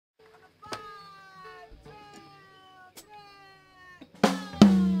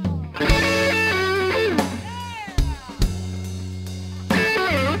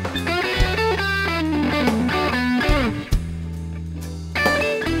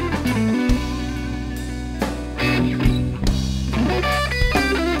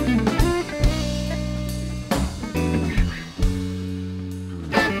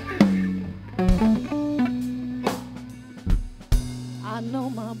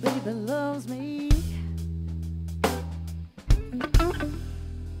baby loves me,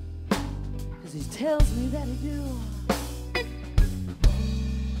 'cause he tells me that he do.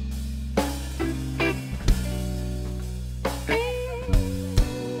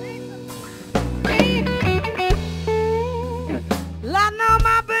 I know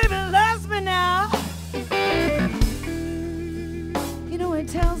my baby loves me now. You know he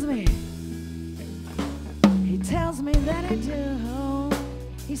tells me that he do.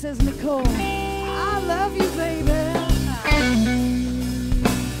 He says, Nicole, I love you, baby.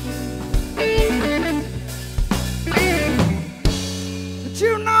 But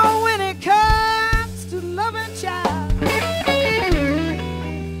you know when it comes to loving child,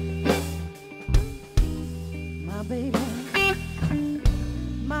 my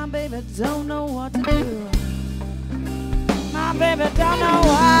baby don't know what to do. My baby don't know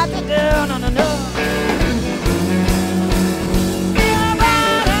what to do. No, no, no.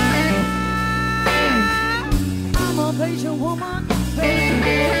 I'm a patient woman,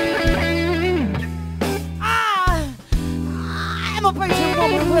 baby. I'm a patient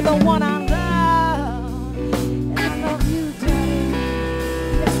woman with the one I love. And I love you, Daddy.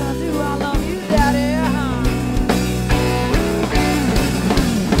 Yes, I do. I love you, Daddy.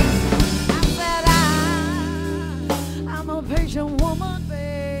 Patient woman,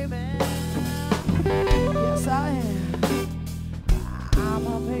 baby. Yes, I am. I'm a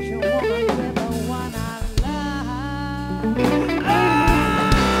patient woman with the one I love.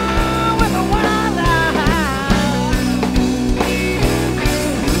 Oh, with the one I love.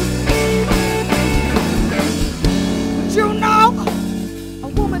 But you know, a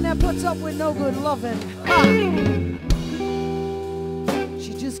woman that puts up with no good loving,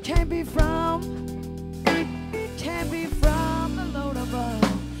 she just can't be from the load above.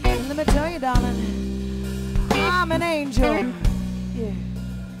 And let me tell you, darling, I'm an angel. Yeah.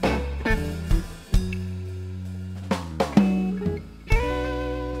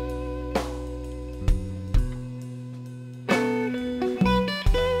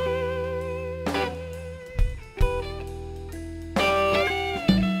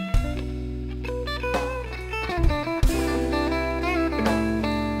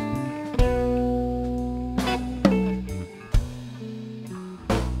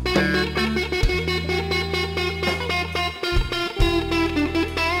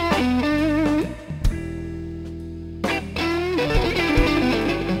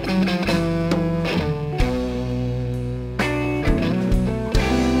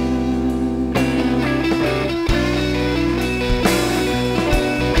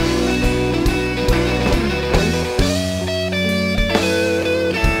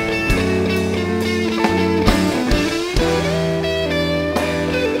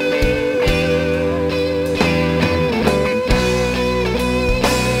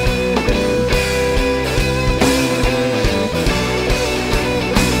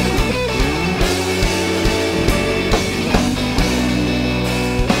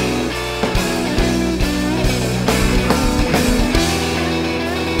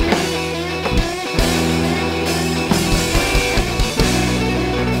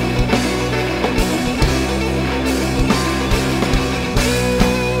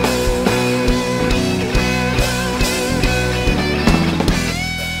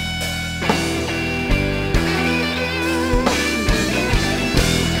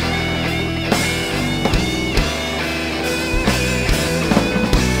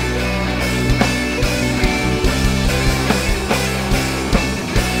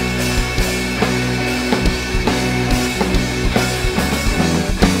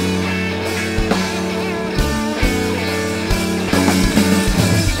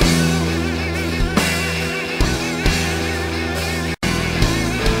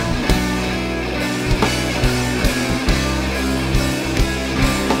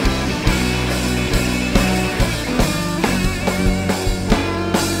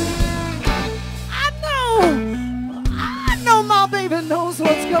 Knows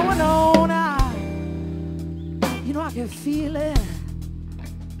what's going on. You know, I can feel it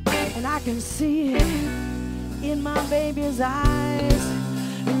and I can see it in my baby's eyes,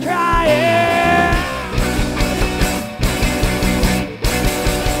 crying.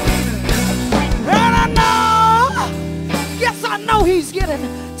 And I know, yes, I know he's getting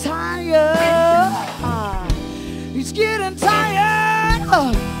tired. He's getting tired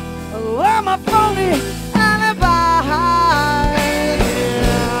of my phony alibi.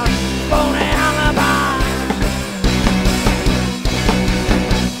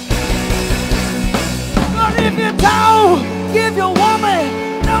 If you don't give your woman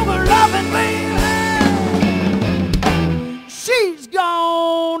no loving, baby, she's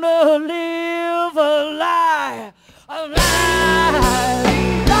gone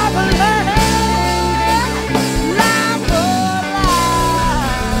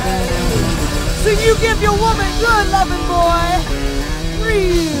good loving, boy.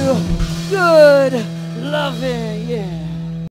 Real good loving, yeah.